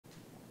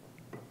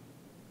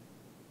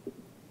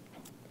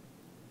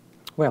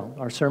Well,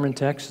 our sermon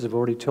text, as I've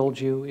already told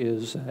you,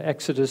 is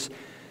Exodus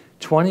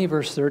 20,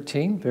 verse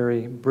 13,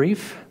 very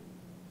brief.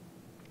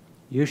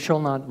 You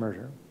shall not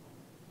murder.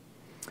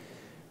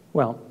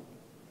 Well,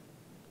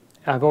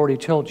 I've already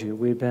told you,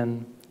 we've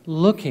been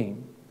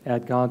looking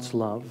at God's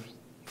love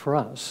for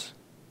us,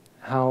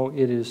 how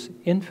it is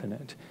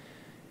infinite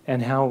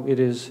and how it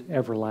is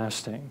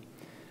everlasting.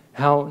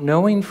 How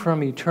knowing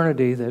from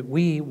eternity that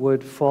we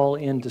would fall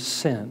into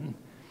sin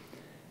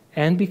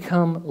and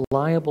become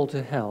liable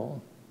to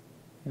hell.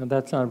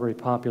 That's not a very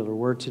popular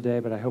word today,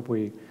 but I hope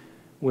we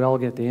all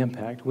get the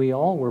impact. We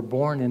all were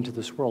born into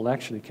this world,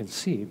 actually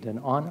conceived, and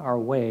on our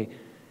way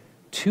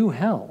to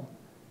hell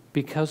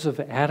because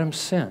of Adam's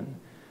sin.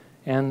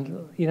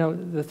 And,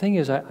 the thing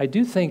is, I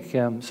do think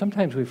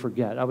sometimes we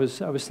forget. I was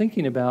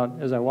thinking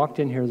about, as I walked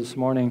in here this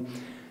morning,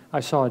 I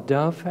saw a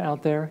dove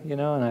out there,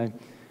 and I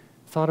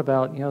thought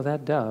about,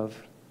 that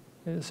dove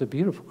is a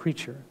beautiful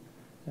creature,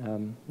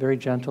 very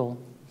gentle.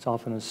 It's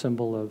often a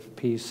symbol of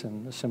peace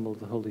and a symbol of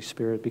the Holy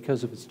Spirit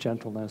because of its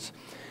gentleness.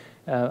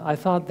 I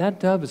thought that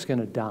dove is going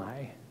to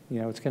die.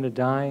 It's going to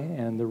die,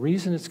 and the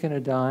reason it's going to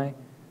die,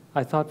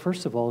 I thought,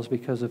 first of all, is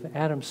because of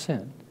Adam's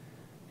sin.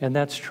 And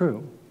that's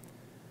true.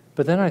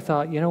 But then I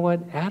thought, you know what?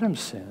 Adam's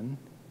sin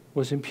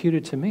was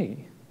imputed to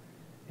me.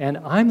 And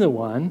I'm the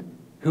one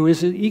who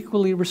is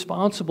equally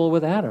responsible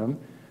with Adam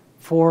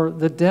for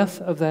the death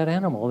of that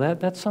animal.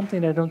 That's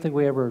something I don't think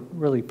we ever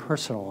really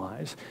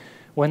personalize.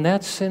 When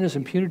that sin is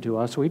imputed to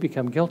us, we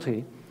become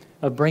guilty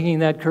of bringing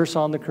that curse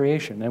on the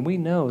creation. And we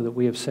know that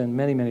we have sinned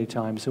many, many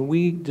times, and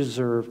we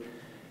deserve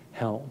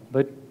hell.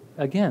 But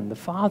again, the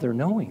Father,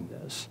 knowing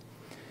this,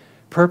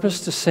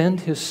 purposed to send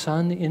His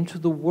Son into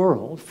the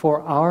world for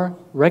our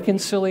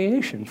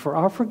reconciliation, for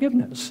our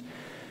forgiveness,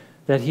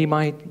 that He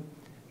might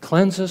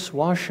cleanse us,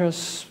 wash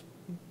us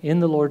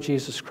in the Lord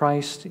Jesus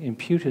Christ,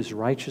 impute His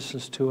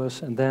righteousness to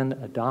us, and then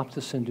adopt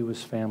us into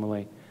His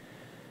family.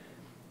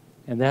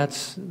 And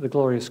that's the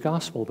glorious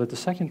gospel. But the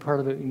second part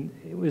of it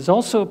is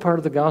also a part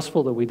of the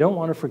gospel that we don't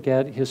want to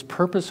forget. His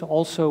purpose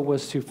also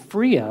was to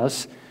free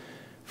us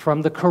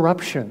from the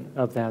corruption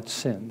of that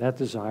sin, that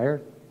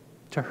desire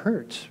to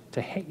hurt, to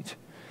hate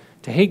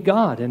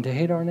God and to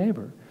hate our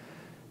neighbor,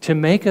 to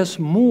make us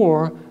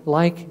more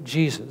like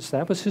Jesus.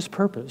 That was His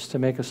purpose, to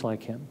make us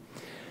like Him.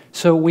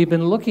 So we've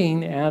been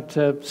looking at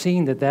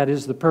seeing that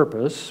is the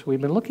purpose. We've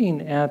been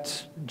looking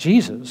at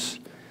Jesus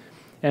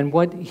and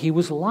what He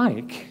was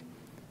like.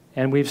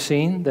 And we've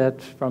seen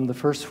that from the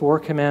first 4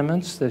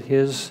 commandments that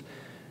his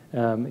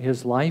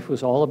life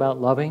was all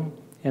about loving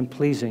and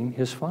pleasing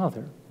His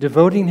Father,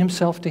 devoting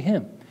Himself to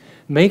Him,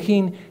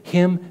 making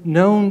Him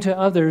known to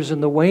others in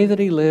the way that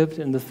He lived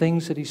and the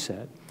things that He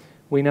said.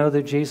 We know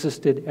that Jesus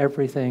did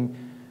everything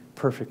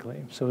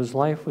perfectly. So His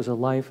life was a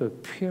life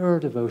of pure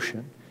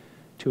devotion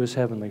to His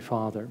Heavenly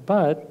Father.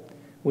 But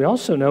we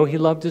also know He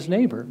loved His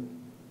neighbor.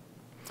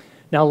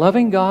 Now,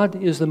 loving God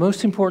is the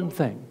most important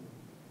thing.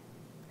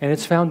 And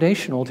it's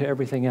foundational to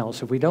everything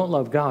else. If we don't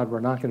love God,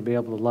 we're not going to be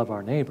able to love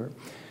our neighbor.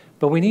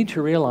 But we need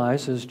to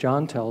realize, as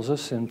John tells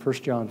us in 1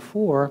 John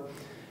 4,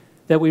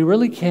 that we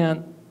really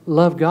can't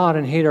love God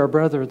and hate our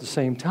brother at the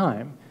same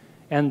time.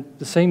 And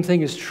the same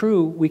thing is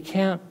true. We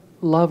can't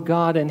love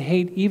God and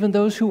hate even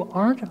those who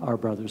aren't our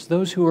brothers,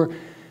 those who are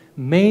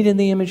made in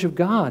the image of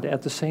God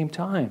at the same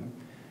time,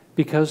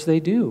 because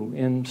they do,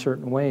 in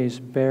certain ways,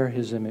 bear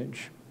His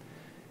image.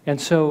 And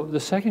so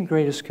the second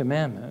greatest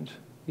commandment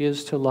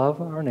is to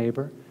love our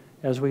neighbor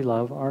as we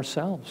love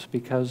ourselves,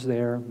 because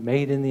they're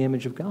made in the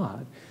image of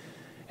God.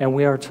 And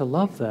we are to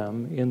love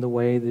them in the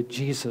way that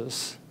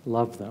Jesus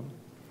loved them.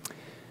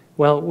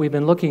 Well, we've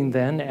been looking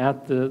then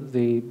at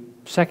the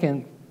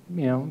second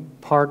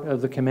part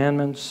of the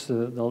commandments,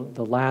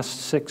 the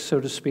last 6, so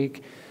to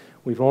speak.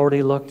 We've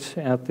already looked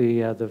at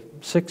the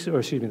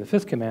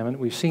fifth commandment.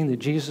 We've seen that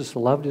Jesus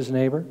loved His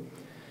neighbor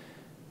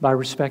by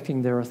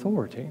respecting their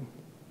authority.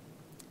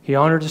 He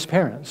honored His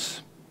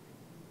parents.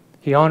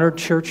 He honored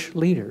church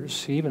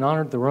leaders. He even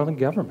honored the Roman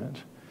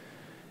government.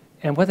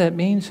 And what that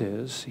means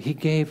is He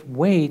gave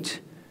weight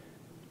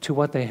to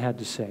what they had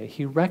to say.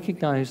 He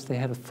recognized they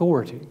had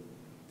authority.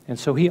 And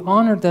so He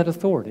honored that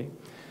authority.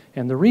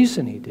 And the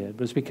reason He did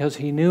was because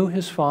He knew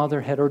His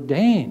Father had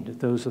ordained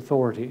those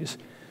authorities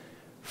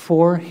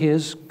for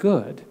His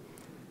good.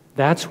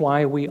 That's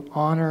why we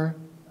honor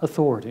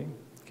authority.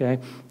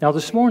 Okay? Now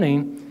this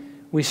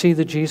morning, we see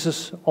that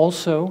Jesus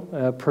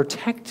also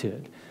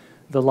protected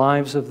the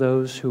lives of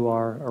those who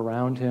are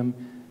around Him,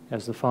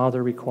 as the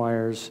Father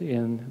requires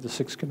in the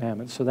 6th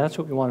commandment. So that's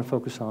what we want to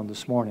focus on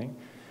this morning,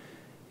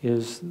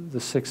 is the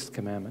 6th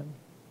commandment.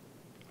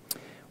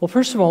 Well,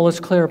 first of all,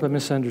 let's clear up a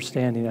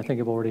misunderstanding. I think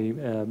I've already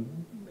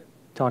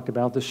talked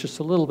about this just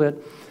a little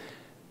bit,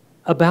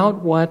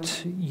 about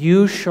what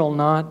 "you shall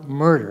not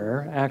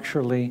murder"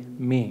 actually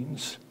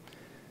means.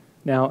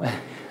 Now,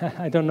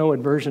 I don't know what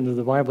version of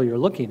the Bible you're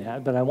looking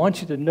at, but I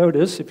want you to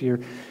notice, if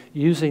you're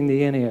using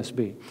the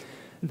NASB,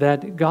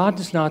 that God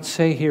does not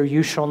say here,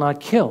 "you shall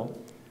not kill,"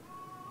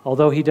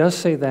 although He does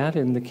say that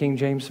in the King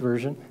James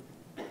Version.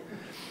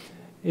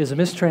 is a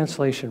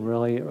mistranslation,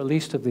 really, or at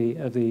least of the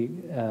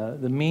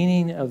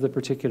meaning of the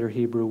particular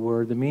Hebrew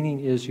word. The meaning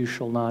is "you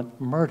shall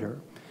not murder."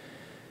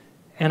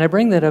 And I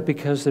bring that up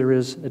because there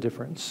is a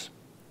difference.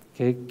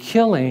 Okay?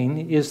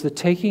 Killing is the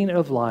taking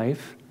of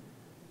life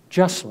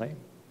justly.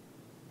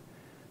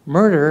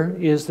 Murder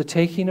is the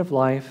taking of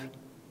life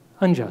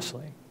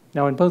unjustly.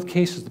 Now, in both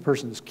cases, the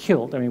person is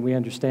killed. I mean, we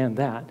understand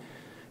that.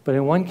 But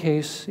in one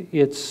case,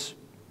 it's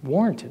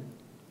warranted.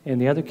 In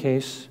the other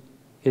case,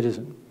 it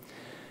isn't.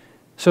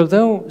 So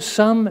though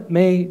some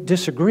may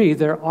disagree,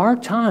 there are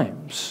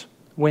times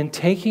when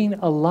taking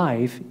a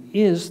life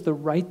is the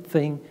right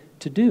thing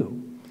to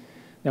do.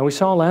 Now, we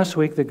saw last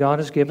week that God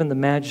has given the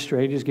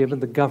magistrate, He's given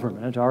the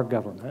government, our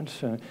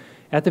government,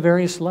 at the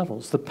various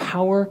levels, the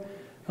power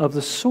of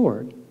the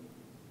sword,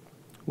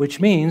 which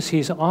means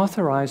He's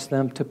authorized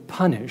them to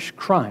punish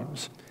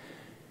crimes,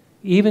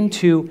 even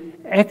to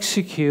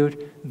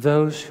execute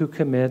those who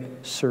commit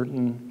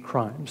certain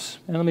crimes.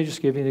 And let me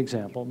just give you an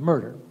example.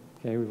 Murder.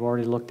 Okay, we've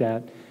already looked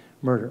at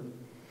murder.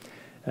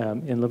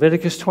 In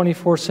Leviticus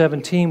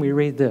 24:17, we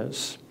read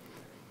this: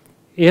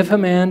 "If a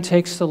man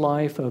takes the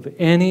life of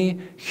any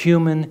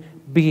human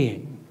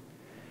being,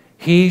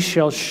 he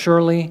shall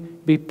surely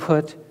be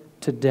put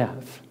to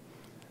death."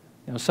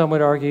 Now, some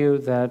would argue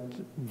that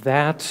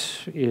that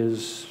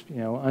is,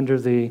 under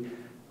the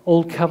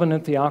Old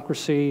Covenant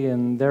theocracy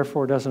and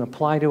therefore doesn't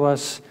apply to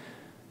us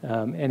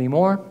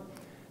anymore.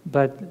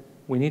 But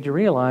we need to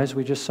realize,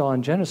 we just saw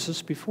in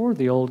Genesis, before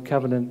the Old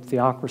Covenant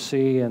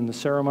theocracy and the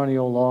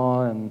ceremonial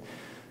law and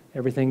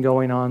everything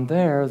going on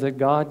there, that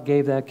God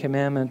gave that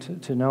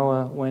commandment to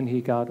Noah when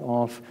he got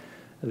off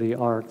the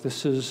ark.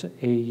 This is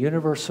a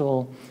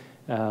universal,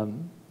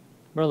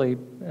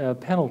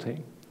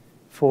 penalty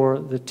for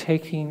the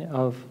taking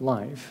of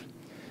life.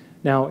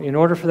 Now, in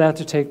order for that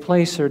to take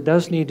place, there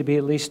does need to be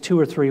at least 2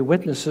 or 3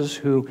 witnesses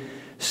who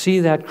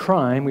see that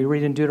crime. We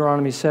read in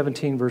Deuteronomy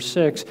 17, verse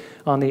 6,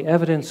 "On the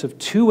evidence of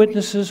 2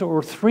 witnesses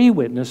or 3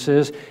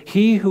 witnesses,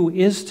 he who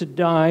is to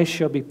die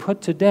shall be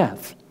put to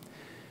death.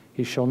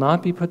 He shall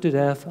not be put to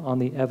death on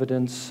the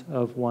evidence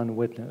of 1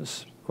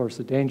 witness." Of course,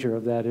 the danger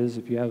of that is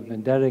if you have a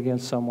vendetta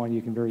against someone,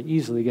 you can very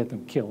easily get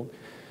them killed.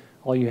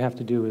 All you have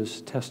to do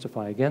is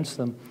testify against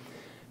them.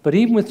 But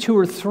even with 2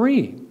 or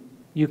 3,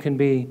 you can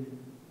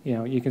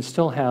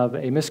still have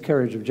a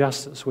miscarriage of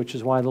justice, which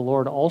is why the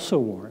Lord also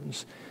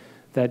warns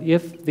that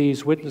if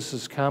these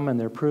witnesses come and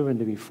they're proven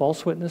to be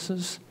false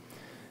witnesses,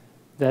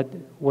 that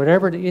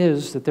whatever it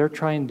is that they're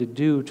trying to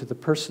do to the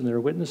person they're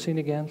witnessing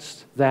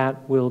against,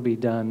 that will be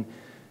done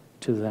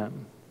to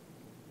them.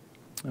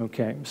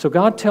 Okay, so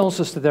God tells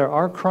us that there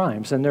are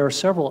crimes, and there are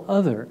several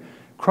other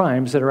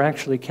crimes that are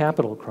actually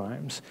capital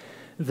crimes,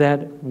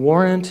 that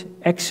warrant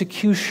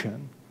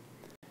execution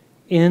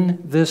in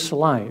this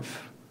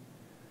life.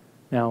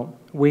 Now,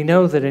 we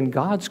know that in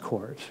God's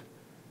court,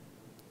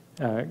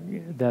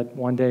 that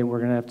one day we're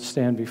going to have to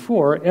stand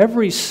before,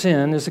 every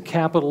sin is a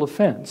capital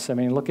offense. I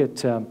mean, look at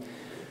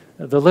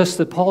the list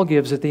that Paul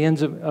gives at the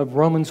end of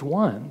Romans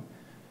 1.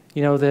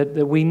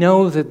 That we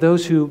know that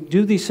those who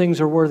do these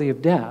things are worthy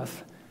of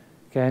death.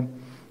 Okay?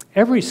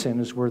 Every sin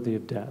is worthy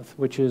of death,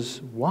 which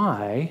is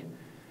why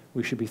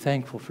we should be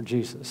thankful for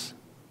Jesus,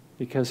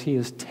 because He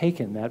has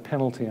taken that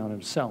penalty on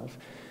Himself.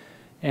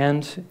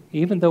 And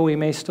even though we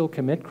may still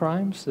commit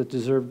crimes that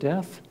deserve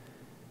death,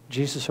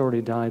 Jesus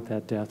already died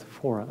that death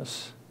for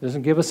us. It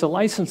doesn't give us a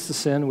license to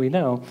sin, we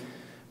know,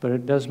 but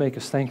it does make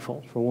us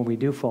thankful for when we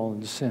do fall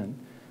into sin,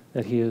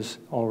 that He has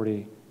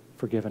already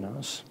forgiven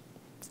us.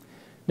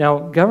 Now,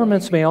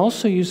 governments may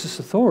also use this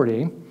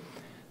authority,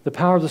 the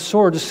power of the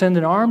sword, to send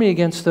an army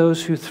against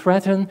those who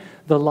threaten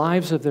the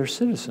lives of their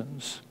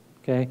citizens.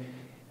 Okay?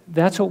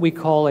 That's what we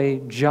call a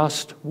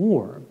just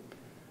war,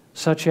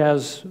 such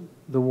as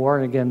the war,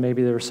 and again,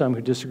 maybe there are some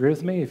who disagree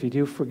with me. If you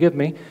do, forgive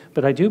me.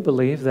 But I do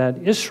believe that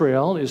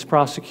Israel is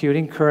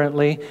prosecuting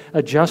currently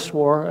a just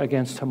war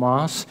against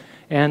Hamas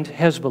and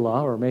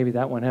Hezbollah, or maybe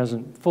that one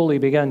hasn't fully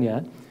begun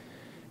yet,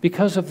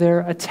 because of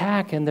their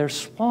attack and their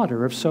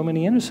slaughter of so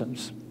many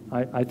innocents.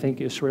 I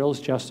think Israel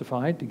is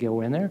justified to go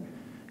in there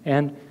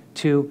and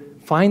to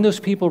find those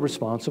people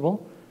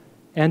responsible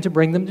and to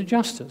bring them to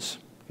justice.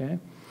 Okay?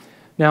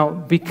 Now,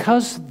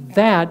 because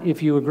that,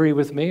 if you agree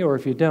with me or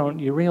if you don't,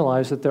 you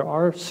realize that there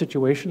are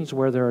situations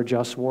where there are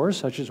just wars,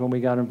 such as when we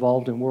got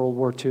involved in World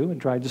War II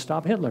and tried to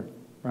stop Hitler,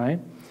 right?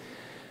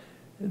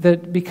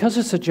 That because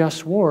it's a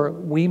just war,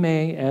 we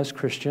may, as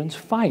Christians,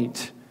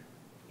 fight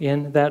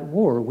in that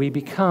war. We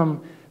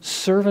become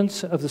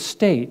servants of the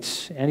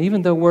state, and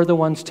even though we're the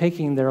ones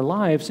taking their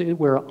lives,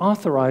 we're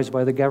authorized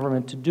by the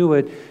government to do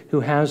it,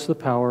 who has the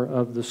power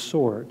of the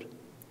sword.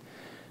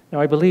 Now,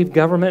 I believe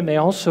government may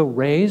also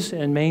raise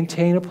and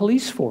maintain a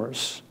police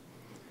force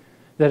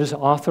that is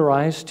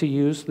authorized to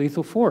use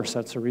lethal force.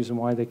 That's the reason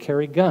why they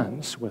carry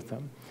guns with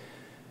them.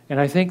 And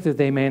I think that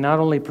they may not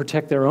only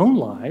protect their own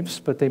lives,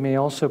 but they may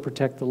also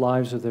protect the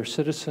lives of their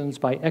citizens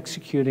by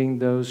executing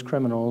those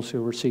criminals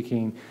who are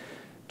seeking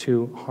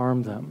to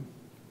harm them.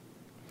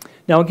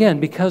 Now, again,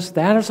 because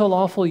that is a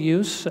lawful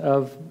use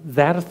of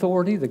that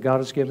authority that God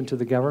has given to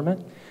the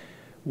government,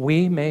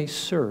 we may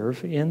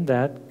serve in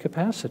that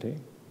capacity.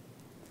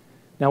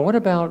 Now, what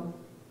about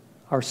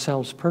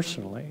ourselves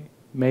personally?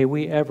 May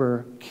we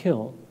ever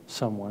kill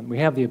someone? We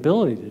have the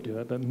ability to do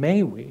it, but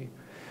may we?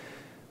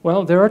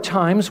 Well, there are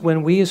times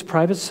when we as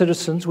private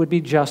citizens would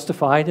be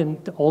justified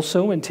and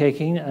also in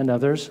taking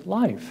another's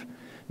life.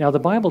 Now, the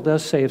Bible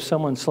does say if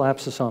someone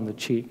slaps us on the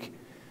cheek,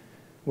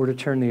 we're to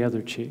turn the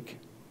other cheek,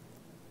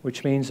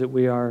 which means that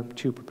we are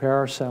to prepare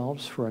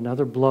ourselves for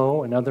another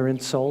blow, another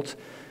insult,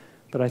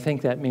 but I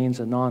think that means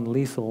a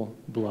non-lethal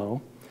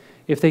blow.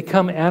 If they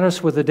come at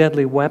us with a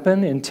deadly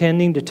weapon,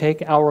 intending to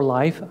take our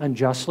life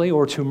unjustly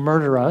or to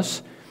murder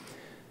us,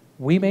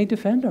 we may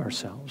defend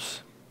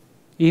ourselves,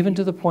 even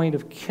to the point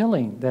of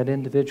killing that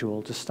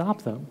individual to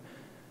stop them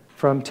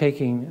from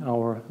taking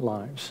our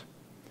lives.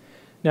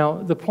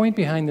 Now, the point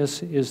behind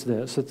this is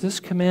this, that this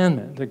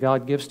commandment that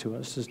God gives to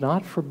us does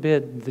not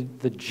forbid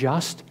the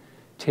just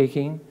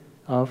taking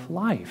of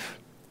life,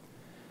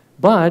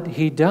 but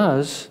He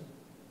does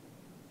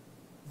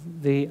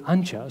the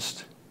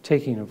unjust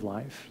taking of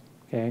life,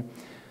 okay?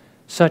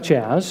 Such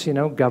as,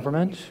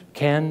 government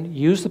can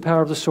use the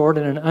power of the sword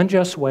in an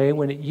unjust way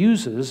when it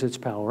uses its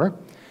power,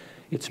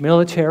 its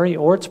military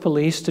or its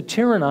police to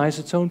tyrannize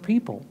its own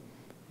people.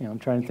 I'm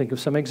trying to think of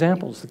some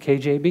examples, the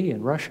KGB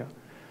in Russia,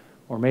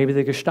 or maybe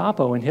the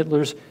Gestapo in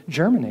Hitler's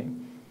Germany.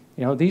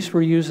 These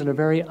were used in a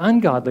very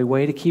ungodly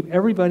way to keep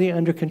everybody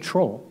under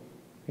control.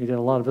 He did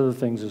a lot of other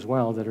things as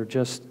well that are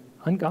just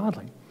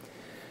ungodly.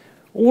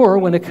 Or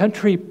when a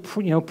country,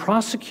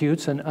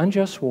 prosecutes an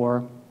unjust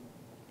war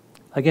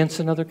against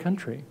another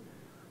country.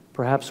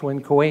 Perhaps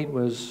when Kuwait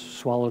was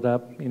swallowed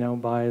up,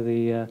 by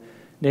the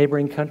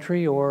neighboring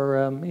country, or,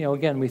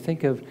 again, we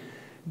think of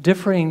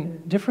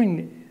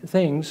differing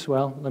things.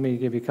 Well, let me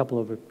give you a couple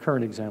of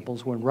current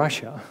examples. When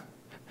Russia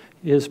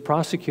is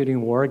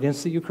prosecuting war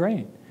against the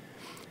Ukraine.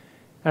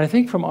 And I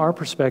think from our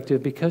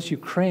perspective, because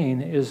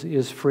Ukraine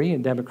is free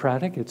and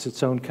democratic, it's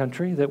its own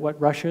country, that what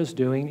Russia is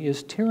doing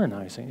is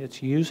tyrannizing.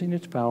 It's using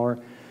its power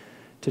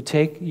to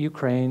take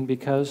Ukraine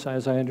because,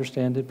 as I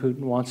understand it,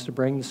 Putin wants to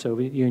bring the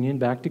Soviet Union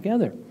back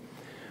together.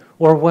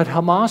 Or what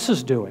Hamas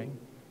is doing,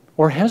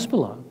 or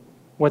Hezbollah,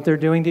 what they're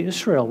doing to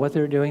Israel, what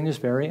they're doing is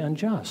very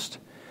unjust.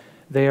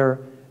 They are,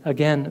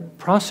 again,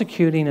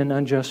 prosecuting an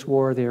unjust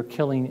war. They are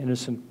killing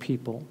innocent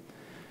people.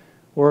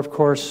 Or, of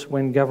course,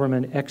 when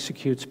government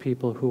executes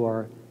people who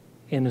are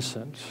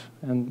innocent.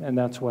 And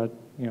that's what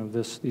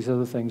these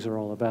other things are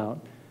all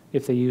about.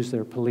 If they use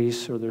their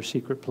police or their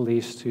secret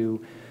police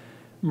to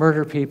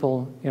murder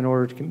people in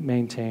order to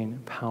maintain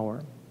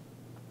power.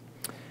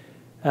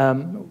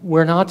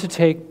 We're not to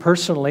take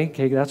personally,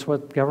 okay, that's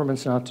what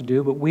government's not to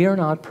do, but we are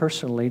not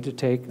personally to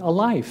take a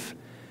life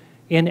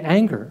in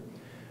anger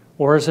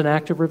or as an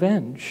act of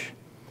revenge.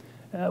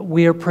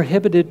 We are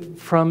prohibited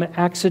from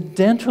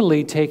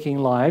accidentally taking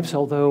lives,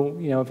 although,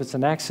 if it's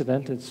an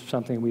accident, it's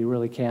something we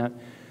really can't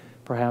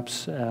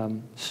perhaps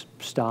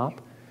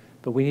stop.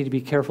 But we need to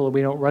be careful that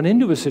we don't run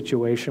into a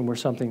situation where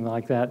something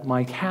like that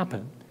might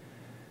happen.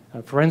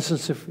 For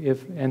instance,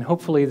 and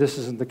hopefully this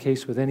isn't the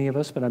case with any of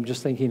us, but I'm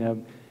just thinking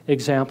of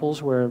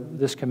examples where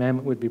this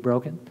commandment would be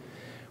broken.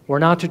 We're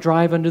not to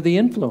drive under the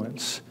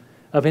influence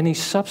of any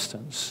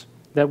substance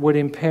that would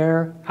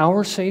impair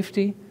our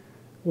safety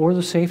or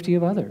the safety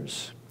of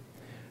others.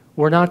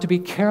 We're not to be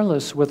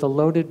careless with a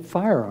loaded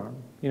firearm.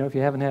 If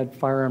you haven't had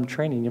firearm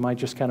training, you might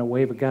just kind of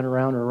wave a gun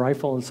around or a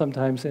rifle and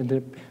sometimes end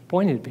up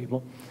pointing at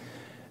people.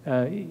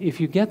 If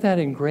you get that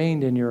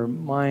ingrained in your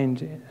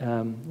mind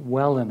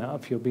well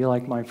enough, you'll be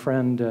like my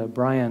friend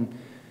Brian,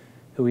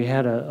 who he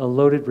had an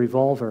unloaded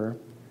revolver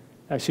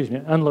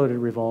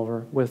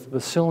with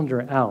the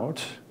cylinder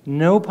out.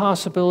 No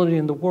possibility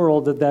in the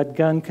world that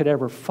gun could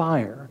ever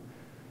fire.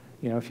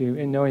 If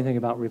you know anything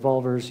about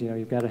revolvers,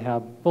 you've got to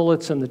have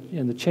bullets in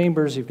the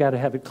chambers, you've got to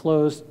have it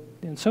closed,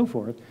 and so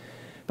forth.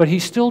 But he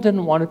still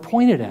didn't want it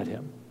pointed at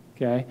him,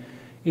 okay?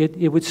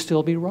 It would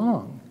still be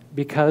wrong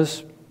because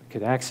it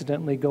could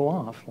accidentally go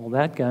off. Well,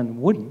 that gun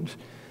wouldn't,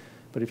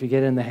 but if you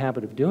get in the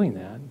habit of doing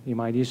that, you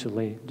might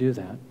easily do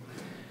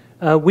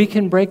that. We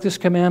can break this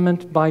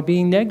commandment by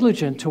being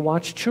negligent to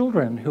watch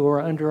children who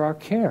are under our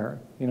care,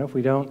 if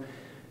we don't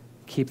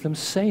keep them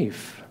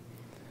safe,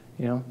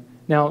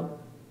 Now,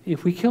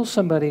 if we kill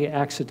somebody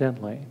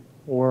accidentally,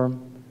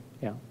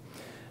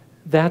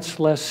 that's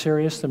less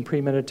serious than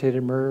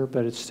premeditated murder,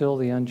 but it's still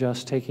the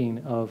unjust taking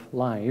of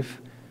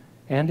life.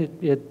 And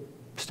it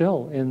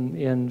still,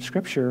 in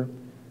Scripture,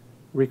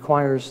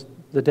 requires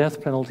the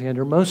death penalty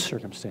under most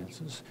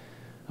circumstances.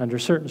 Under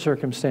certain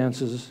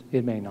circumstances,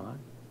 it may not.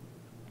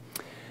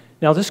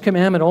 Now, this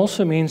commandment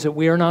also means that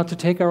we are not to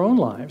take our own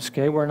lives,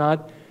 okay? We're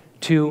not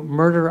to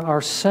murder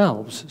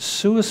ourselves.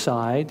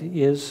 Suicide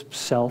is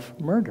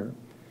self-murder.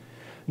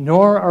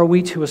 Nor are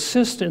we to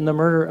assist in the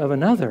murder of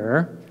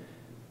another,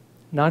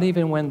 not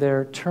even when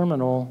they're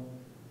terminal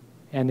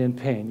and in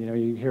pain.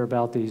 You hear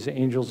about these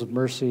angels of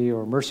mercy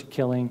or mercy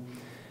killing.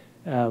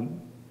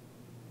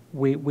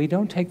 We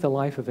don't take the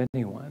life of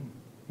anyone.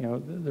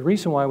 The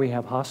reason why we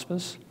have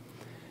hospice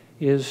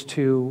is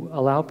to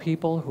allow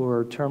people who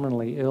are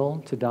terminally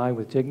ill to die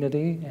with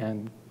dignity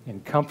and in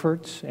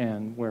comfort,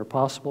 and where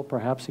possible,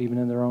 perhaps even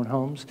in their own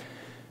homes.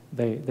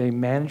 They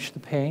manage the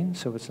pain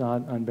so it's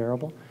not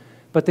unbearable.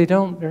 But they're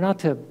not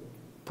to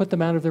put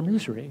them out of their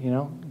misery, you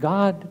know.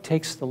 God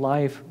takes the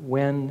life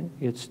when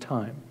it's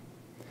time.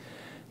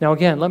 Now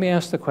again, let me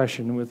ask the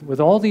question, with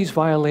all these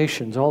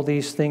violations, all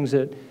these things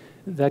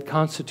that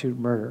constitute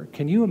murder,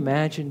 can you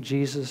imagine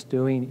Jesus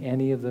doing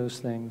any of those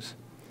things?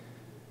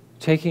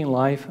 Taking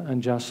life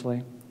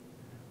unjustly?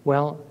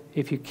 Well,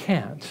 if you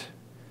can't,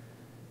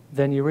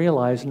 then you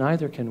realize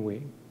neither can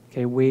we.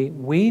 Okay,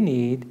 we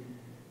need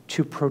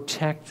to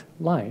protect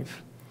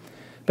life.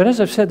 But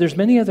as I've said, there's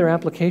many other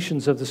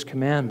applications of this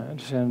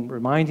commandment, and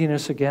reminding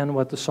us again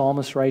what the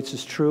psalmist writes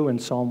is true in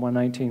Psalm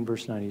 119,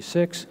 verse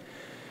 96.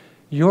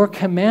 Your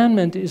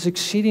commandment is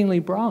exceedingly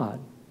broad.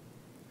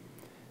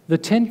 The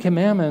 10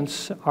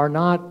 Commandments are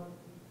not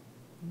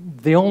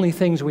the only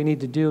things we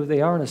need to do.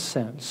 They are in a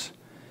sense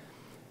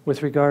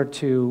with regard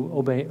to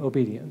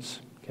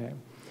obedience. Okay.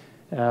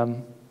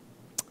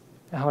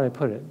 How would I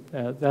put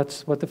it?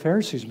 That's what the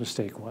Pharisees'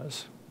 mistake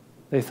was.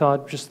 They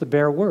thought just the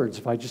bare words,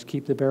 if I just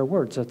keep the bare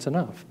words, that's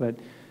enough. But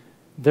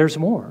there's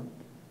more.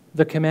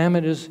 The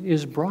commandment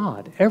is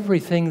broad.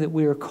 Everything that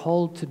we are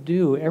called to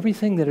do,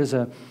 everything that is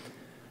an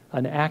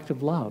act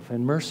of love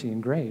and mercy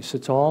and grace,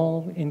 it's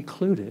all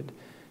included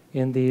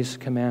in these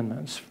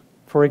commandments.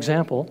 For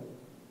example,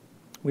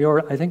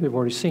 I think we've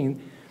already seen,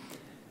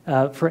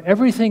 for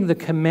everything the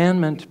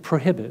commandment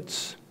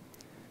prohibits,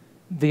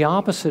 the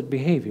opposite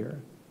behavior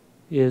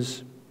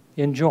is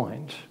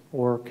enjoined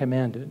or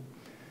commanded.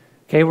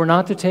 Okay, we're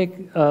not to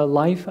take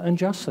life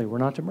unjustly. We're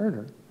not to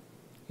murder.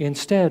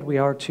 Instead, we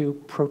are to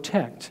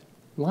protect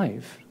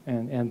life,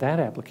 and that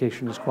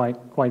application is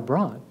quite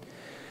broad.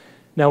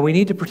 Now, we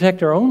need to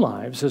protect our own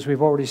lives, as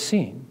we've already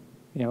seen.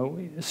 You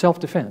know,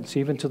 self-defense,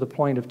 even to the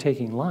point of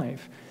taking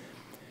life.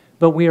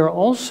 But we are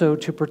also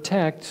to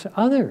protect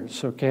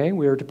others, okay?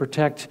 We are to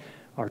protect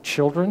our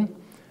children.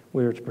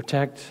 We are to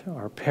protect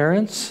our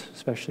parents,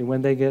 especially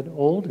when they get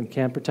old and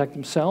can't protect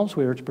themselves.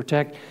 We are to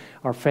protect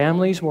our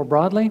families more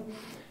broadly.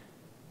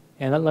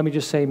 And let me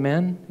just say,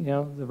 men, you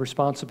know, the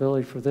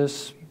responsibility for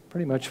this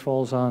pretty much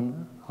falls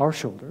on our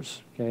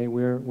shoulders, okay?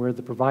 We're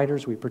the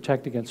providers. We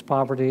protect against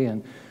poverty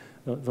and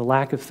the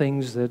lack of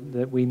things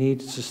that we need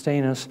to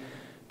sustain us.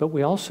 But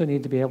we also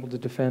need to be able to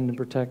defend and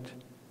protect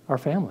our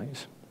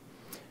families.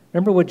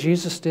 Remember what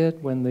Jesus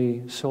did when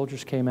the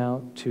soldiers came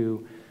out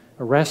to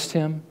arrest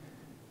him?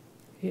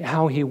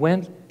 How he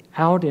went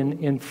out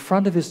in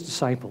front of his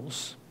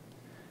disciples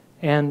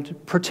and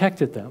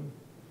protected them.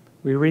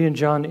 We read in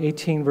John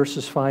 18,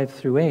 verses 5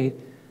 through 8,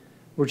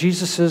 where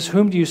Jesus says,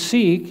 "Whom do you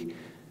seek?"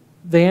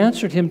 They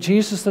answered him,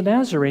 "Jesus the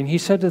Nazarene." He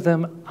said to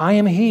them, "I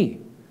am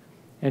he."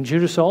 And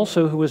Judas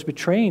also, who was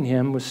betraying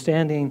him, was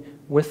standing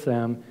with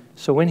them.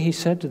 So when he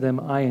said to them,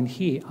 I am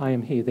he,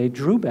 they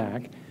drew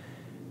back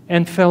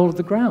and fell to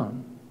the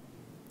ground.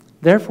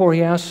 Therefore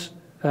he asked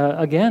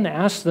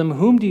them,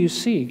 "Whom do you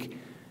seek?"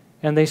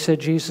 And they said,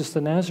 "Jesus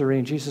the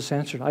Nazarene." Jesus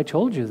answered, "I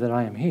told you that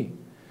I am he.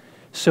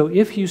 So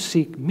if you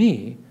seek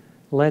me,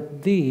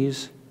 let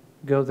these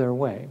go their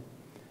way."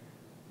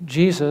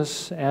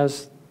 Jesus,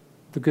 as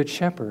the good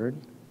shepherd,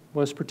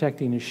 was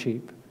protecting his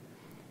sheep.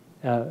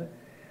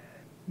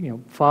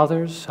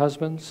 Fathers,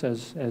 husbands,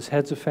 as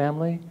heads of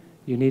family,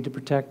 you need to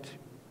protect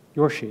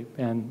your sheep.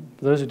 And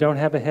for those who don't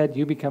have a head,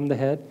 you become the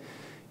head.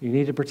 You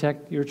need to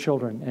protect your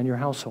children and your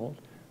household.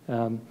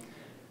 And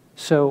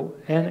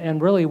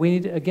really, we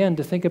need, again,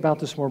 to think about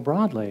this more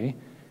broadly.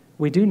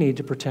 We do need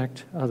to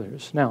protect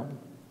others. Now,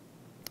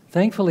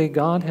 thankfully,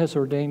 God has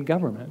ordained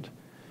government.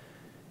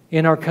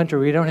 In our country,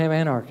 we don't have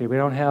anarchy. We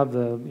don't have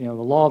the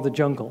law of the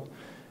jungle.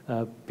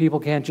 People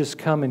can't just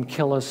come and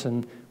kill us,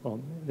 and, well,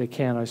 they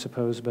can, I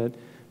suppose, but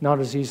not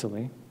as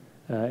easily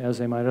as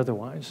they might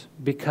otherwise.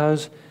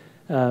 Because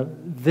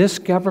this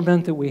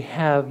government that we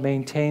have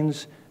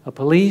maintains a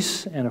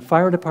police and a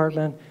fire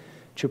department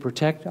to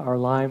protect our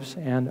lives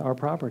and our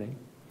property.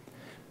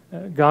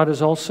 God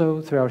has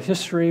also, throughout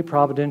history,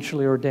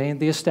 providentially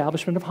ordained the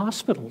establishment of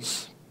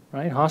hospitals,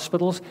 right?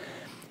 Hospitals,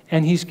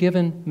 and He's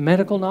given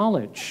medical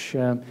knowledge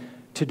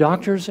to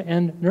doctors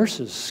and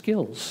nurses,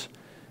 skills,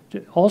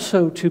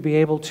 also to be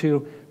able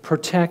to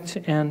protect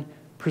and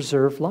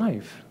preserve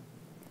life.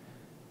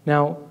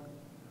 Now,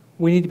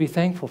 we need to be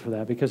thankful for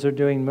that because they're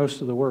doing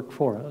most of the work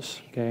for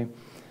us, okay?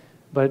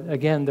 But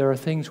again, there are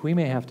things we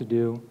may have to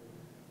do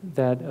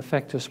that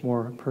affect us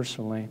more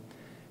personally.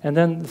 And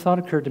then the thought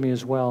occurred to me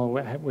as well,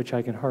 which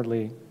I can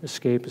hardly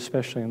escape,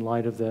 especially in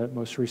light of the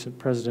most recent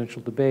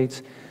presidential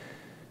debates,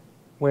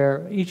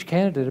 where each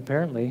candidate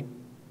apparently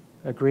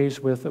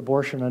agrees with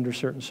abortion under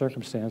certain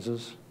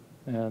circumstances.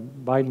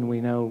 Biden, we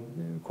know,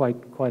 quite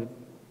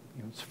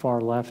it's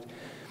far left.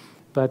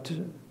 But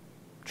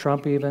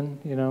Trump even,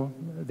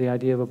 the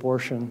idea of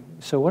abortion.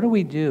 So what do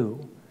we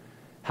do?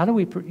 How do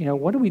we,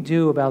 what do we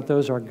do about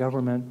those our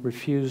government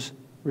refuses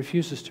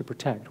to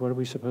protect? What are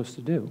we supposed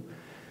to do?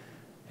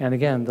 And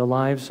again, the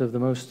lives of the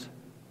most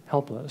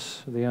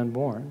helpless, the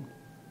unborn.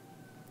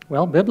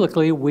 Well,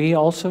 biblically, we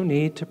also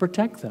need to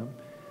protect them.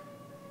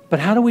 But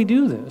how do we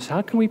do this?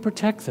 How can we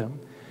protect them?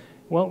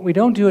 Well, we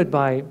don't do it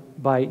by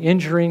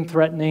injuring,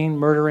 threatening,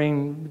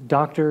 murdering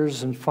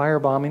doctors and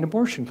firebombing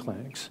abortion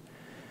clinics.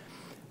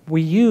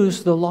 We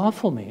use the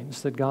lawful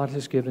means that God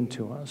has given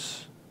to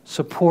us.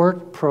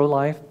 Support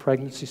pro-life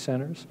pregnancy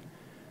centers,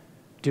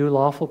 do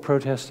lawful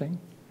protesting,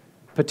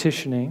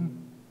 petitioning,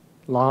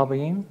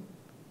 lobbying,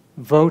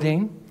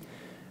 voting,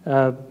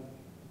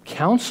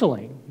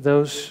 counseling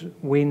those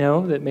we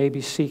know that may be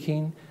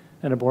seeking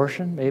an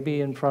abortion, maybe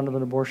in front of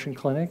an abortion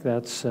clinic.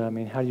 That's, how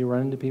do you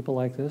run into people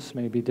like this?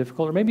 May be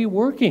difficult. Or maybe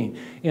working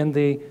in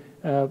the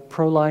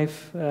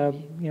pro-life,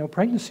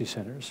 pregnancy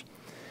centers.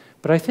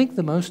 But I think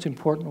the most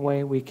important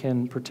way we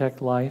can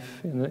protect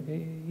life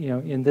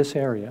in this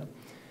area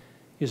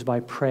is by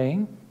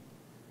praying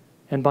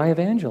and by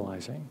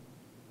evangelizing.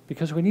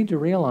 Because we need to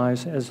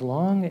realize as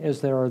long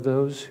as there are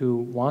those who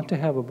want to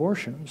have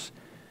abortions,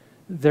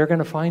 they're going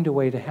to find a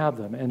way to have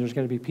them, and there's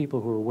going to be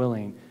people who are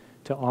willing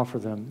to offer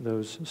them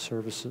those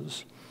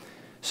services.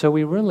 So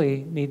we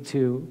really need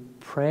to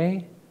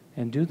pray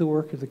and do the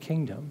work of the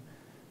kingdom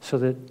so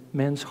that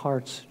men's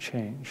hearts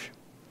change.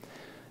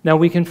 Now,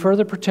 we can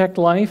further protect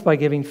life by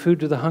giving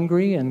food to the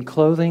hungry and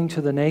clothing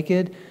to the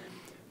naked,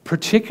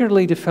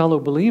 particularly to fellow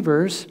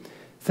believers.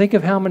 Think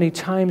of how many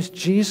times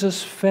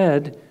Jesus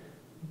fed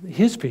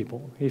his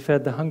people. He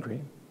fed the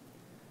hungry.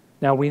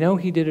 Now, we know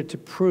he did it to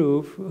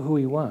prove who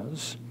he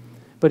was,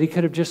 but he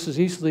could have just as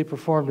easily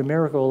performed a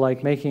miracle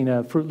like making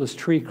a fruitless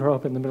tree grow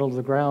up in the middle of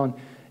the ground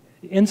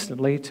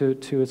instantly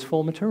to its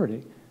full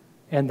maturity.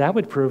 And that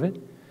would prove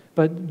it.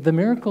 But the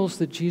miracles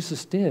that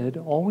Jesus did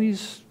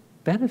always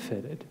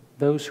benefited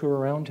those who were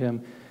around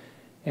him.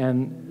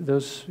 And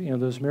those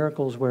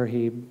miracles where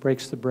he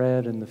breaks the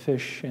bread and the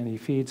fish and he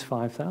feeds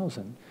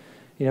 5,000.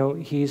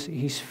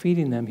 He's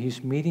feeding them.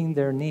 He's meeting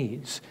their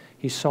needs.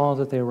 He saw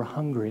that they were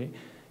hungry,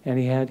 and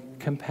he had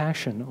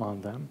compassion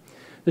on them.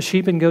 The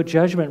sheep and goat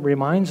judgment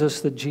reminds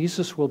us that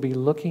Jesus will be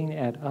looking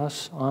at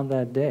us on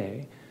that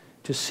day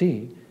to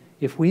see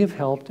if we have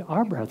helped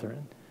our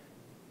brethren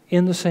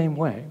in the same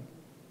way.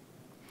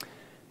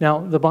 Now,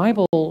 the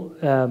Bible,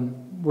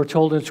 we're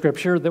told in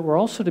Scripture that we're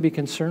also to be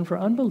concerned for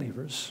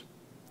unbelievers.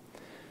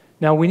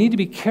 Now, we need to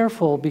be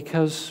careful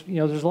because,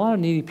 there's a lot of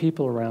needy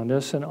people around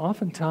us, and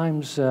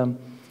oftentimes,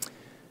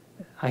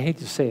 I hate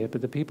to say it,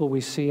 but the people we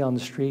see on the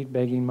street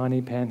begging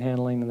money,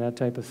 panhandling, and that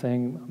type of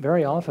thing,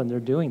 very often they're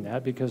doing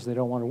that because they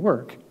don't want to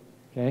work,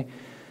 okay?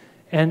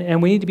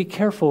 And we need to be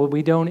careful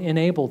we don't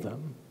enable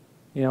them,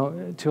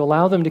 to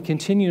allow them to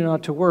continue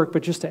not to work,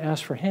 but just to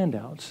ask for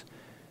handouts.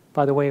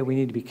 By the way, we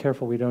need to be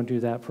careful we don't do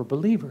that for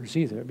believers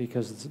either,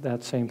 because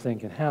that same thing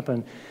can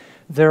happen.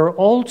 There are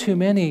all too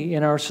many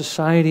in our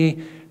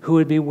society who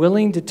would be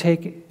willing to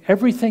take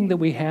everything that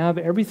we have,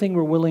 everything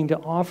we're willing to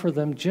offer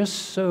them,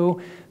 just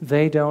so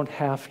they don't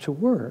have to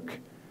work.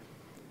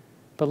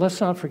 But let's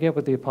not forget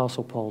what the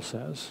Apostle Paul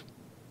says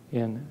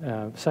in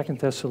 2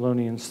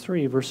 Thessalonians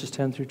 3, verses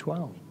 10 through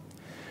 12.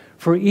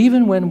 For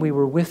even when we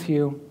were with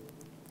you,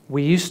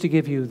 we used to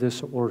give you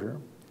this order.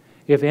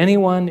 If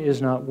anyone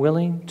is not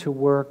willing to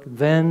work,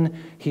 then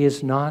he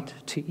is not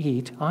to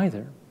eat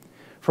either.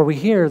 For we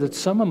hear that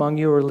some among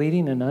you are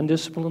leading an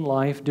undisciplined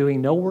life,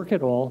 doing no work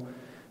at all,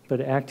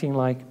 but acting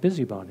like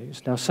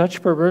busybodies. Now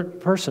such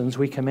persons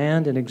we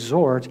command and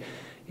exhort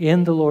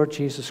in the Lord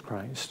Jesus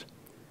Christ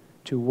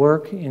to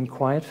work in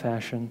quiet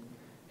fashion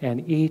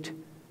and eat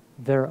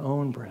their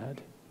own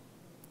bread.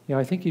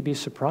 I think you'd be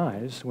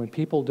surprised when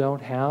people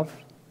don't have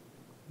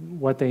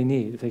what they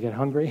need. If they get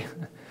hungry,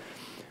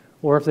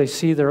 or if they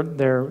see their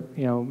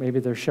maybe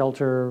their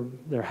shelter,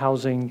 their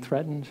housing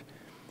threatened,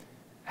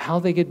 how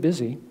they get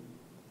busy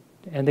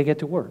and they get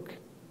to work.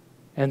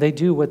 And they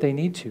do what they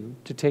need to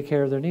take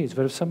care of their needs.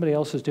 But if somebody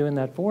else is doing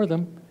that for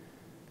them,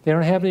 they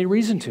don't have any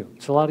reason to.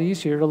 It's a lot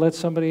easier to let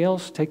somebody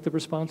else take the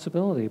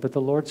responsibility. But the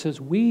Lord says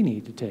we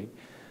need to take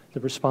the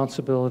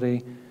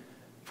responsibility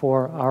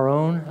for our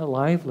own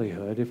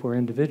livelihood if we're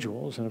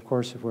individuals. And of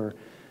course, if we're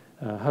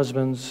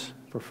husbands,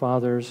 for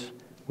fathers,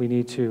 we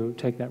need to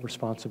take that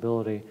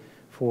responsibility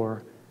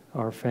for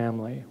our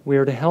family. We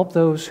are to help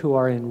those who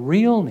are in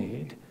real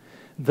need,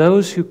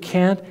 those who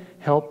can't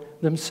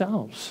help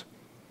themselves.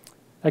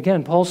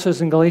 Again, Paul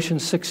says in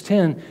Galatians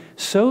 6:10,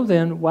 so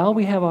then, while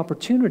we have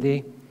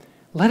opportunity,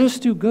 let us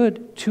do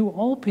good to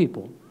all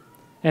people,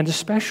 and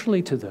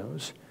especially to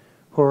those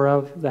who are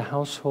of the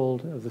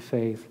household of the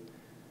faith.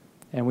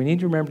 And we need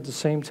to remember at the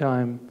same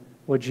time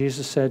what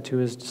Jesus said to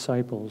his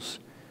disciples,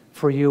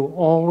 for you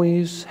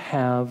always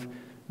have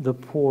the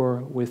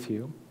poor with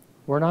you.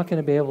 We're not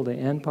going to be able to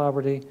end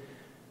poverty,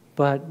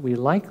 but we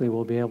likely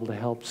will be able to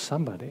help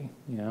somebody,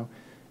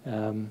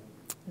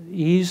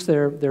 ease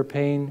their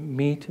pain,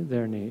 meet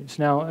their needs.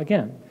 Now,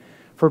 again,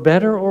 for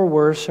better or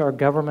worse, our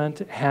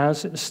government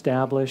has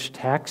established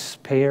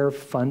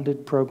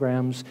taxpayer-funded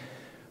programs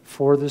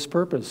for this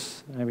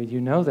purpose. I mean, you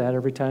know that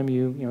every time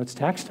it's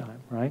tax time,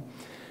 right?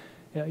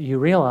 You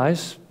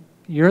realize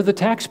you're the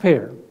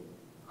taxpayer.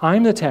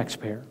 I'm the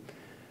taxpayer.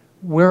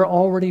 We're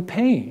already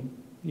paying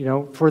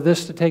for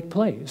this to take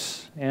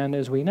place. And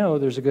as we know,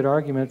 there's a good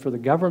argument for the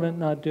government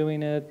not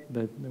doing it,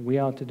 but we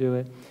ought to do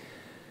it.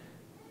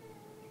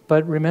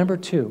 But remember,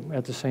 too,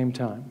 at the same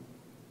time,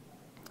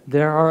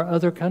 there are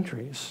other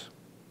countries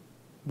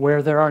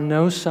where there are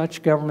no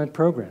such government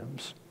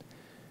programs,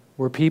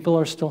 where people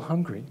are still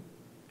hungry,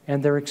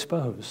 and they're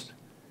exposed,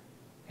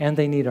 and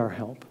they need our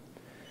help.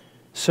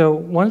 So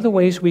one of the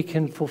ways we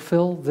can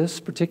fulfill this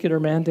particular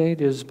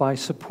mandate is by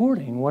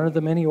supporting one of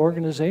the many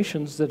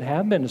organizations that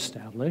have been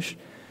established,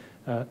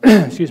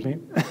 excuse me,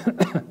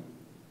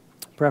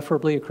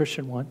 preferably a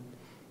Christian one,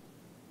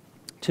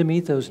 to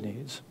meet those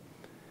needs,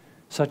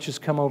 such as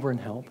Come Over and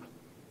Help,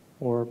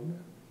 or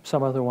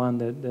some other one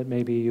that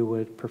maybe you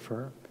would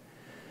prefer.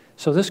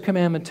 So this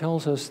commandment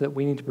tells us that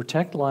we need to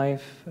protect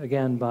life,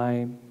 again,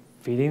 by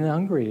feeding the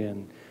hungry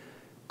and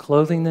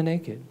clothing the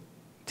naked,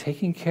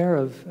 taking care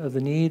of the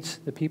needs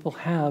that people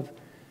have,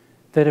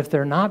 that if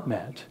they're not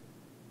met,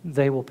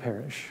 they will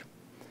perish.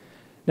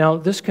 Now,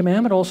 this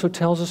commandment also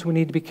tells us we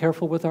need to be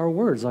careful with our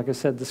words. Like I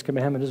said, this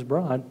commandment is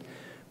broad.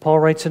 Paul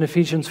writes in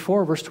Ephesians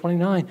 4, verse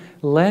 29,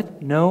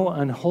 "Let no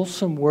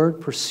unwholesome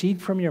word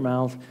proceed from your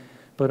mouth,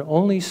 but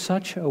only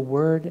such a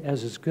word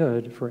as is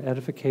good for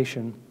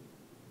edification,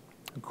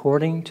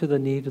 according to the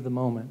need of the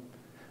moment,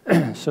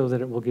 so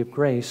that it will give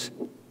grace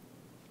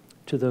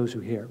to those who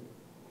hear."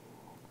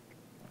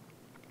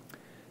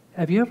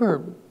 Have you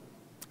ever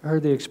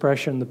heard the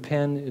expression, "the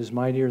pen is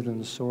mightier than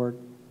the sword"?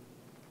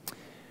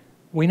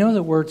 We know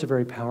that words are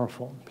very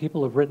powerful.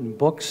 People have written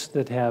books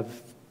that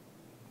have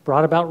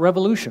brought about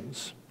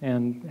revolutions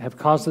and have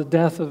caused the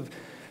death of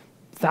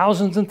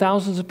thousands and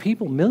thousands of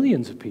people,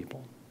 millions of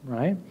people,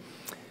 right?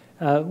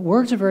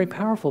 Words are very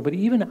powerful, but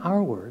even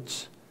our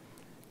words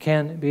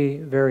can be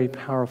very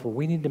powerful.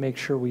 We need to make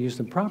sure we use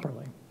them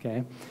properly,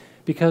 okay?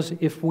 Because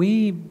if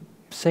we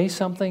say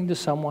something to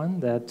someone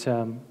that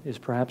is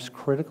perhaps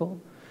critical,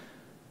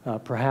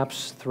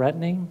 perhaps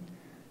threatening,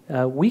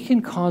 we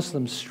can cause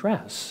them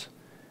stress.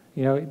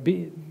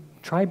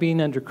 Try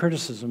being under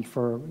criticism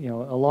for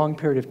a long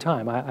period of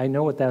time. I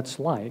know what that's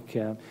like.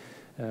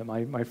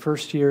 My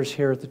first years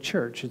here at the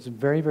church, it's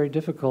very, very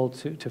difficult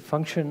to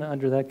function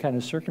under that kind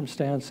of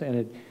circumstance,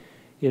 and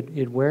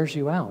it wears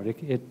you out.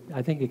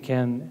 I think it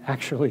can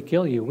actually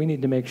kill you. We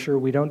need to make sure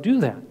we don't do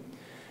that.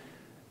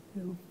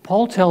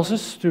 Paul tells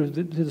us through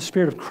the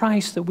Spirit of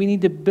Christ that we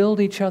need to build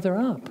each other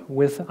up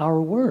with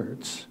our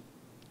words.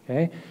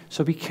 Okay?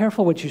 So be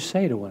careful what you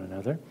say to one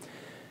another.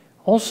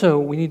 Also,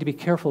 we need to be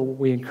careful what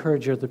we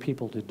encourage other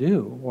people to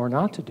do or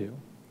not to do.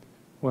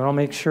 We want to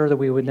make sure that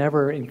we would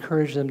never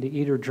encourage them to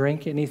eat or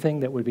drink anything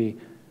that would be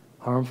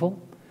harmful,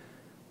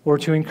 or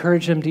to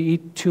encourage them to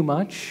eat too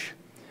much,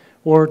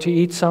 or to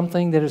eat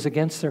something that is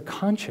against their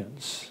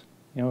conscience.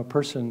 A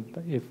person,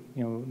 if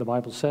the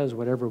Bible says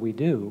whatever we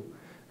do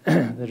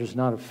that is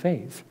not of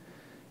faith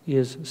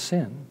is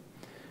sin.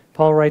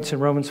 Paul writes in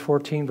Romans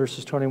 14,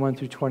 verses 21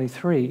 through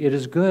 23, "It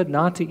is good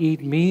not to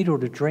eat meat or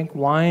to drink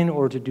wine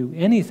or to do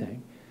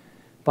anything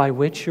by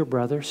which your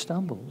brother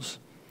stumbles.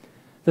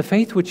 The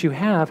faith which you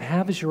have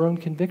as your own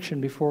conviction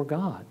before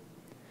God.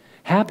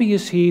 Happy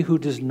is he who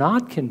does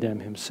not condemn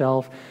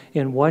himself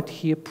in what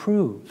he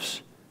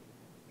approves,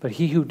 but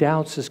he who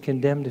doubts is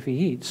condemned if he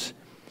eats,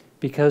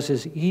 because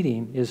his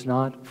eating is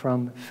not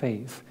from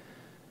faith.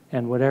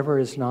 And whatever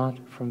is not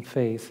from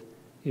faith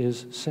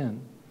is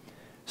sin."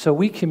 So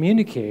we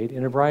communicate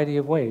in a variety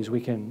of ways. We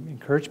can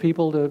encourage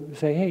people to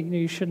say, "Hey,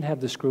 you shouldn't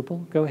have this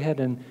scruple. Go ahead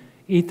and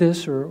eat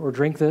this or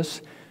drink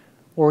this."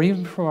 Or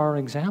even from our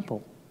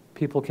example,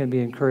 people can be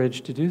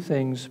encouraged to do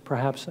things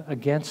perhaps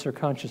against their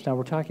conscience. Now,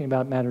 we're talking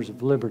about matters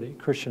of liberty,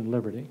 Christian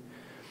liberty.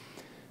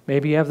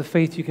 Maybe you have the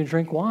faith you can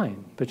drink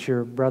wine, but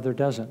your brother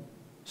doesn't.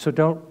 So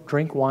don't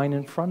drink wine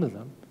in front of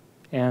them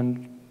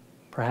and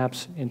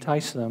perhaps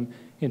entice them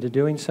into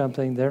doing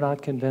something they're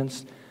not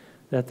convinced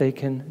that they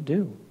can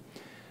do.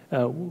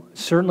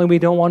 Certainly we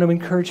don't want to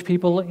encourage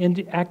people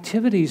into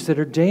activities that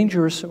are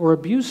dangerous or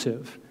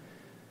abusive.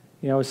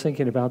 I was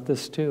thinking about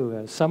this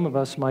too. Some of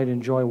us might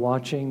enjoy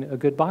watching a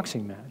good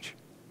boxing match.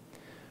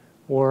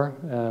 Or,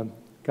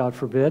 God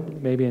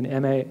forbid, maybe an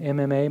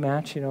MMA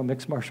match,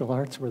 mixed martial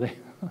arts, where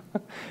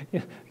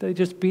they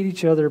just beat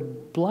each other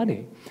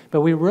bloody.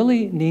 But we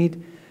really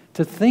need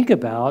to think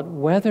about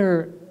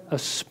whether a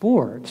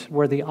sport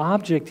where the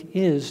object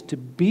is to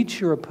beat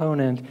your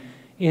opponent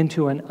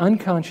into an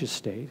unconscious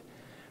state,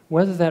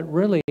 whether that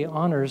really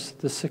honors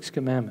the Sixth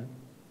Commandment.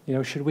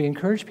 Should we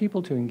encourage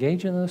people to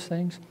engage in those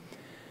things?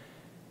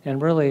 And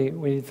really,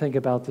 we need to think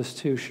about this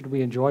too. Should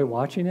we enjoy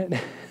watching it?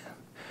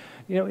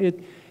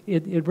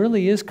 It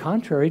really is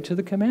contrary to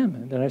the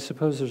commandment. And I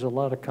suppose there's a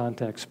lot of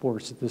contact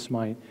sports that this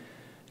might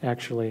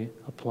actually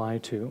apply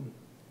to.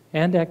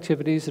 And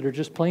activities that are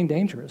just plain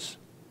dangerous.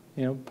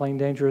 Plain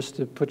dangerous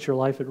to put your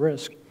life at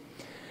risk.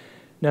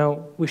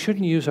 Now, we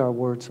shouldn't use our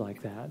words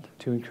like that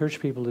to encourage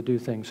people to do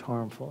things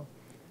harmful.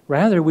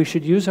 Rather, we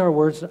should use our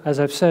words, as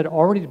I've said,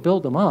 already to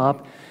build them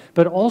up,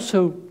 but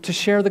also to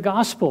share the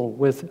gospel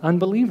with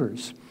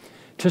unbelievers,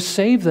 to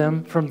save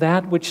them from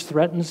that which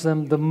threatens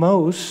them the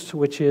most,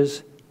 which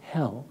is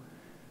hell,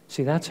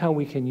 See, that's how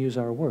we can use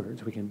our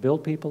words. We can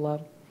build people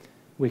up.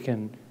 We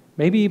can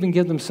maybe even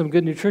give them some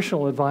good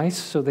nutritional advice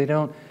so they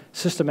don't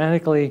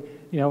systematically,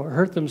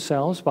 hurt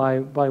themselves by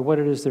what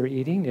it is they're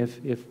eating,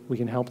 if we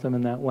can help them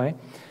in that way.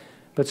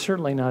 But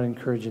certainly not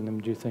encouraging them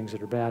to do things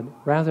that are bad.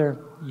 Rather,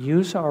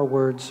 use our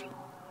words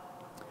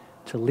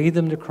to lead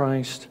them to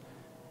Christ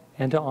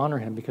and to honor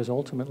Him, because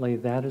ultimately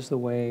that is the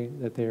way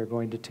that they are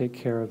going to take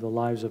care of the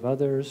lives of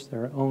others,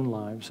 their own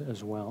lives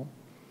as well.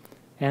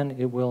 And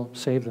it will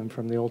save them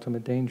from the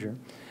ultimate danger.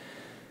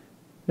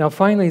 Now,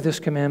 finally,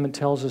 this commandment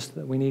tells us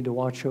that we need to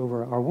watch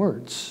over our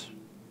words.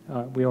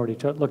 We already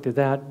looked at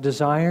that.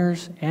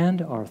 Desires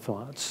and our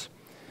thoughts.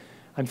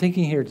 I'm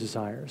thinking here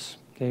desires.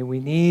 Okay, we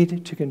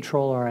need to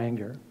control our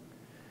anger.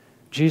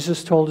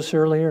 Jesus told us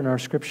earlier in our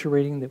scripture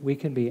reading that we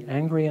can be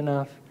angry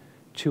enough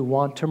to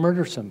want to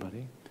murder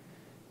somebody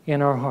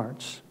in our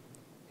hearts.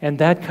 And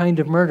that kind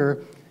of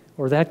murder,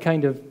 or that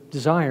kind of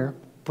desire,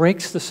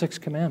 breaks the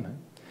sixth commandment.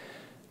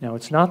 Now,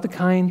 it's not the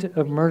kind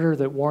of murder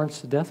that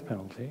warrants the death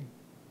penalty,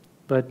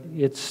 but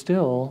it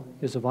still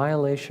is a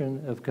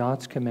violation of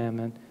God's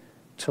commandment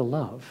to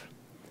love.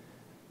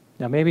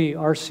 Now, maybe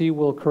R.C.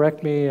 will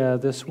correct me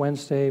this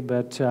Wednesday,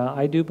 but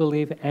I do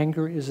believe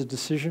anger is a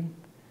decision.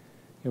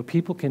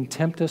 People can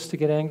tempt us to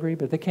get angry,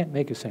 but they can't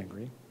make us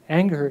angry.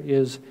 Anger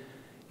is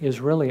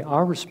really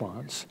our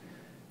response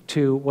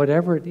to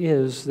whatever it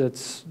is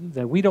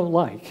that we don't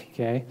like,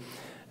 okay?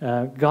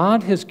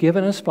 God has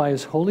given us by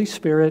His Holy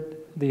Spirit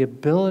the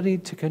ability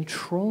to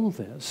control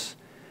this.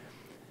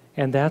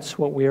 And that's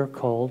what we are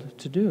called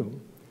to do.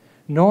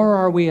 Nor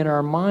are we in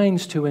our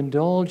minds to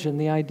indulge in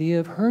the idea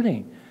of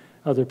hurting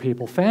other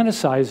people,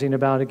 fantasizing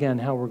about, again,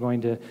 how we're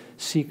going to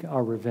seek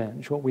our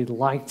revenge, what we'd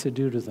like to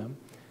do to them.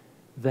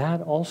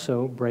 That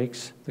also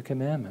breaks the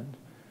commandment.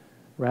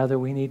 Rather,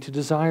 we need to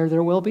desire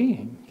their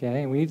well-being,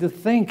 okay? We need to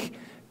think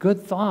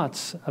good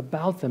thoughts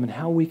about them and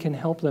how we can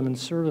help them and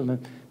serve them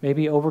and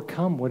maybe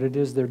overcome what it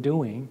is they're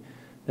doing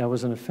that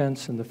was an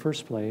offense in the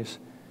first place,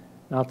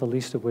 not the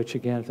least of which,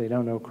 again, if they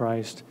don't know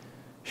Christ,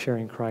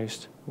 sharing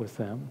Christ with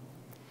them.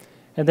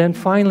 And then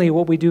finally,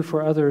 what we do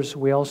for others,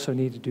 we also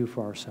need to do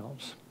for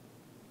ourselves.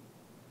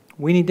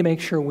 We need to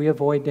make sure we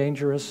avoid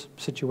dangerous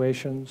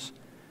situations,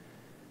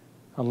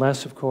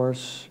 unless, of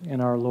course, in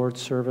our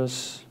Lord's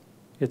service,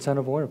 it's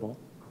unavoidable.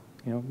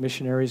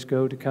 Missionaries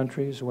go to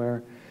countries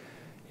where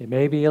it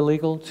may be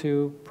illegal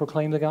to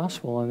proclaim the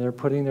gospel, and they're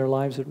putting their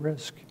lives at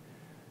risk.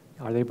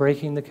 Are they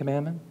breaking the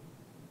commandment?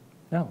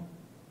 No,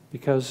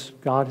 because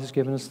God has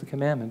given us the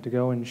commandment to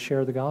go and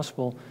share the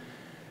gospel.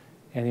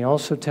 And He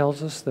also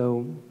tells us,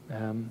 though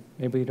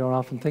maybe we don't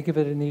often think of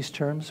it in these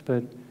terms,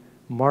 but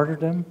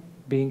martyrdom,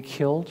 being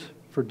killed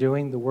for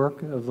doing the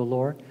work of the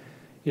Lord,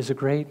 is a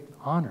great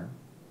honor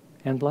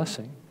and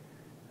blessing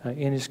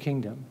in His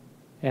kingdom.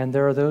 And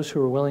there are those who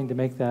are willing to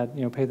make that,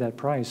 pay that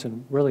price,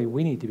 and really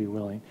we need to be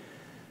willing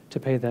to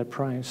pay that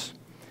price.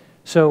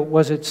 So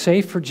was it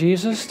safe for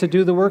Jesus to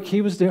do the work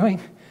He was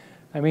doing?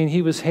 I mean,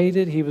 He was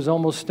hated, He was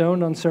almost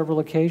stoned on several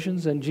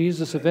occasions, and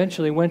Jesus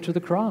eventually went to the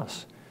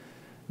cross.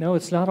 No,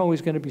 it's not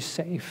always going to be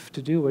safe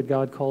to do what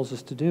God calls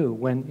us to do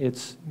when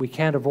we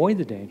can't avoid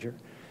the danger.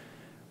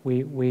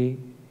 We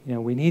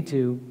need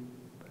to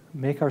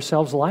make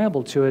ourselves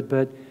liable to it,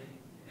 but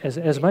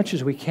as much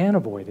as we can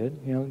avoid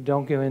it,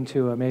 don't go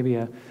into maybe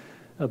a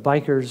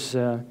biker's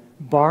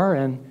bar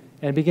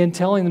and begin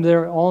telling them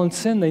they're all in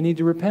sin, they need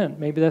to repent.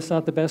 Maybe that's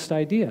not the best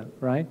idea,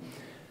 right?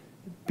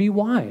 Be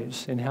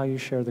wise in how you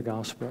share the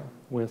gospel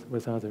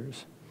with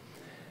others.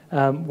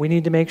 We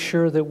need to make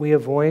sure that we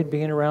avoid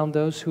being around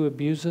those who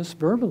abuse us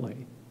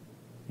verbally,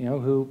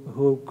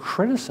 who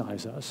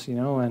criticize us,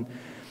 and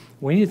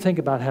we need to think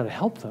about how to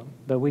help them,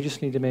 but we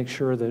just need to make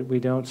sure that we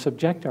don't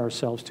subject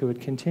ourselves to it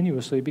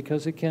continuously,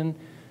 because it can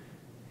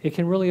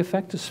really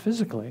affect us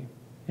physically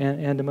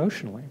and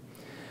emotionally.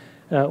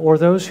 Or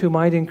those who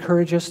might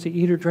encourage us to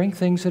eat or drink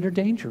things that are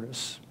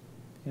dangerous.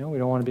 We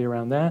don't want to be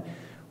around that.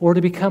 Or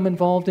to become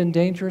involved in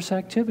dangerous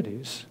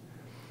activities.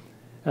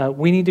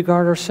 We need to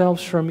guard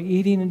ourselves from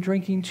eating and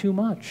drinking too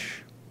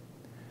much.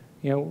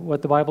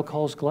 What the Bible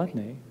calls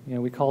gluttony.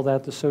 We call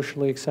that the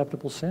socially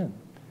acceptable sin.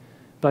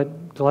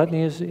 But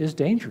gluttony is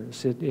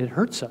dangerous. It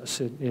hurts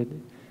us. It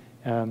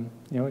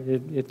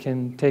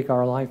can take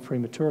our life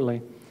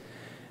prematurely.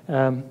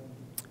 And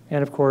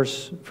of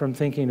course, from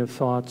thinking of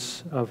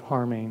thoughts of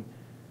harming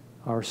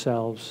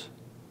ourselves.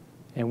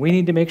 And we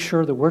need to make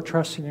sure that we're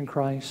trusting in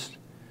Christ,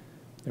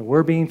 that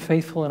we're being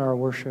faithful in our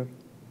worship,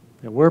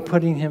 that we're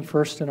putting Him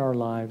first in our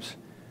lives,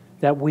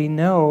 that we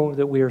know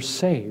that we are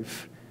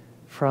safe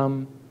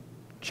from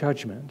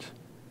judgment.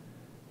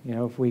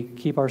 If we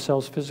keep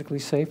ourselves physically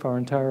safe our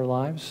entire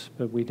lives,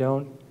 but we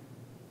don't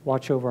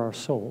watch over our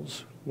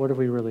souls, what have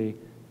we really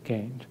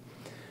gained?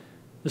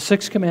 The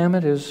sixth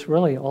commandment is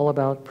really all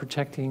about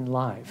protecting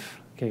life,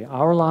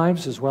 our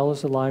lives as well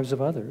as the lives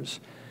of others.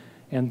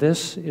 And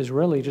this is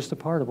really just a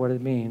part of what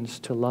it means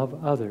to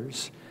love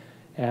others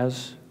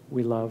as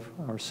we love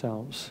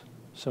ourselves.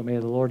 So may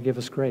the Lord give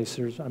us grace.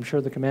 I'm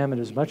sure the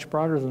commandment is much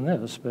broader than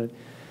this, but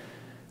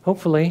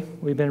hopefully,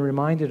 we've been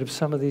reminded of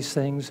some of these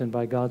things, and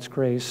by God's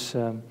grace,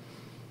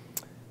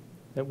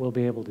 that we'll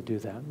be able to do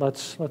that.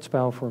 Let's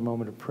bow for a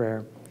moment of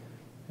prayer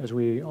as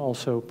we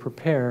also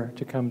prepare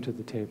to come to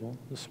the table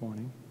this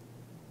morning.